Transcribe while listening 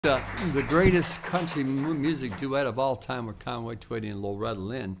The greatest country music duet of all time were Conway Twitty and Loretta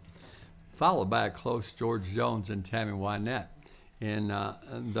Lynn, followed by a close George Jones and Tammy Wynette. And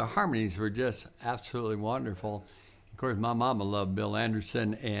the harmonies were just absolutely wonderful. Of course, my mama loved Bill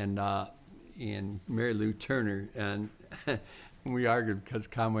Anderson and Mary Lou Turner. And we argued because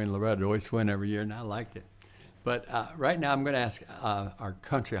Conway and Loretta always win every year, and I liked it. But right now I'm going to ask our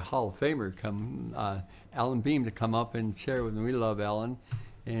Country Hall of Famer, Ellen Beam, to come up and share with me. We love Ellen.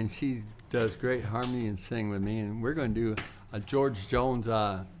 And she does great harmony and sing with me. And we're going to do a George Jones,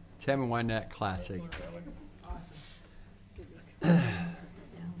 Tammy Wynette classic.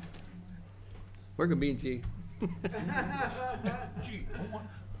 We're going to be in G. G.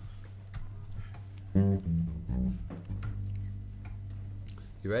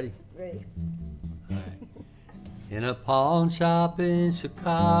 You ready? Ready. All right. In a pawn shop in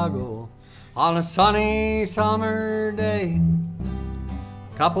Chicago on a sunny summer day,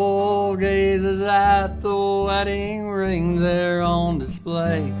 couple gazes at the wedding ring there on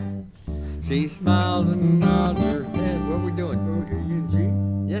display. She smiles and nods her head. What are we doing? Are you in G?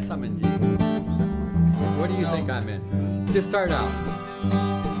 Yes, I'm in G. What do you think I'm in? Just start out.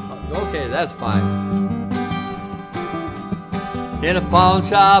 Okay, that's fine. In a pawn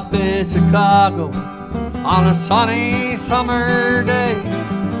shop in Chicago on a sunny summer day,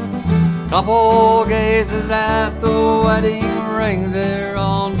 couple gazes at the wedding rings there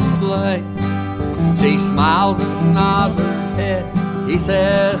on display. She smiles and nods her head. He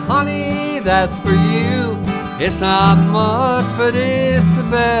said, honey, that's for you. It's not much, but it's the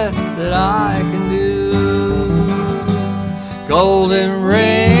best that I can do. Golden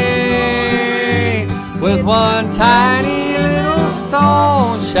ring with one tiny little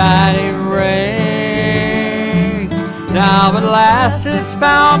stone, shiny ring. Now at last it's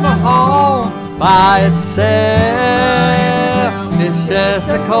found a home by itself. It's just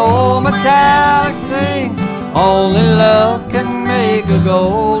a cold metallic thing. Only love can make a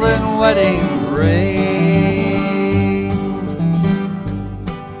golden wedding ring.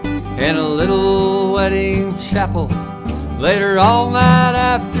 In a little wedding chapel later on that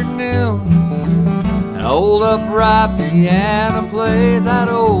afternoon, an old upright piano plays that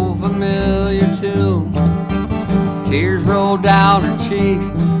old familiar tune. Tears roll down her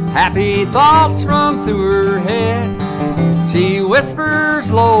cheeks, happy thoughts run through her head. She whispers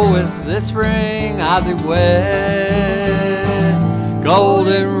low, with this ring I'll be wed.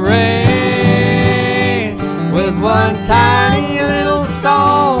 Golden ring with one tiny little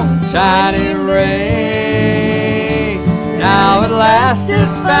stone, shiny ring. Now at last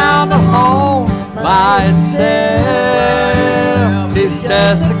it's found a home by itself. It's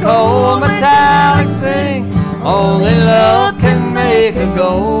just a cold metallic thing. Only love can make a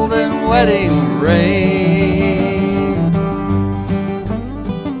golden wedding ring.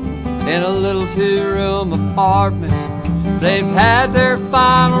 In a little two-room apartment, they've had their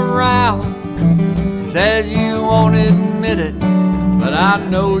final round. She said, you won't admit it, but I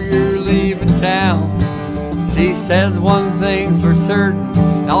know you're leaving town. She says one thing's for certain,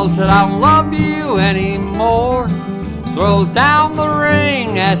 Ellen said, I don't love you anymore. Throws down the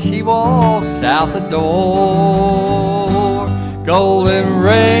ring as she walks out the door. Golden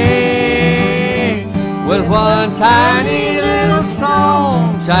ring with one tiny little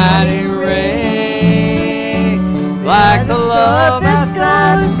song, shiny ring, like the love that's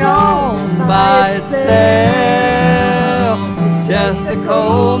got and gone by itself. It's just a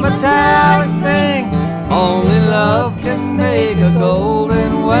cold metallic thing. Only love can make a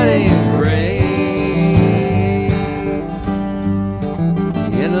golden wedding ring.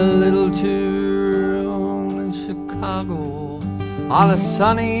 In a little two-room in Chicago on a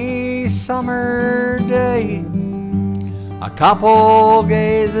sunny summer day, a couple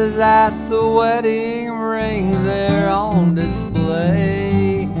gazes at the wedding rings there on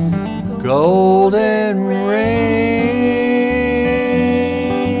display. Golden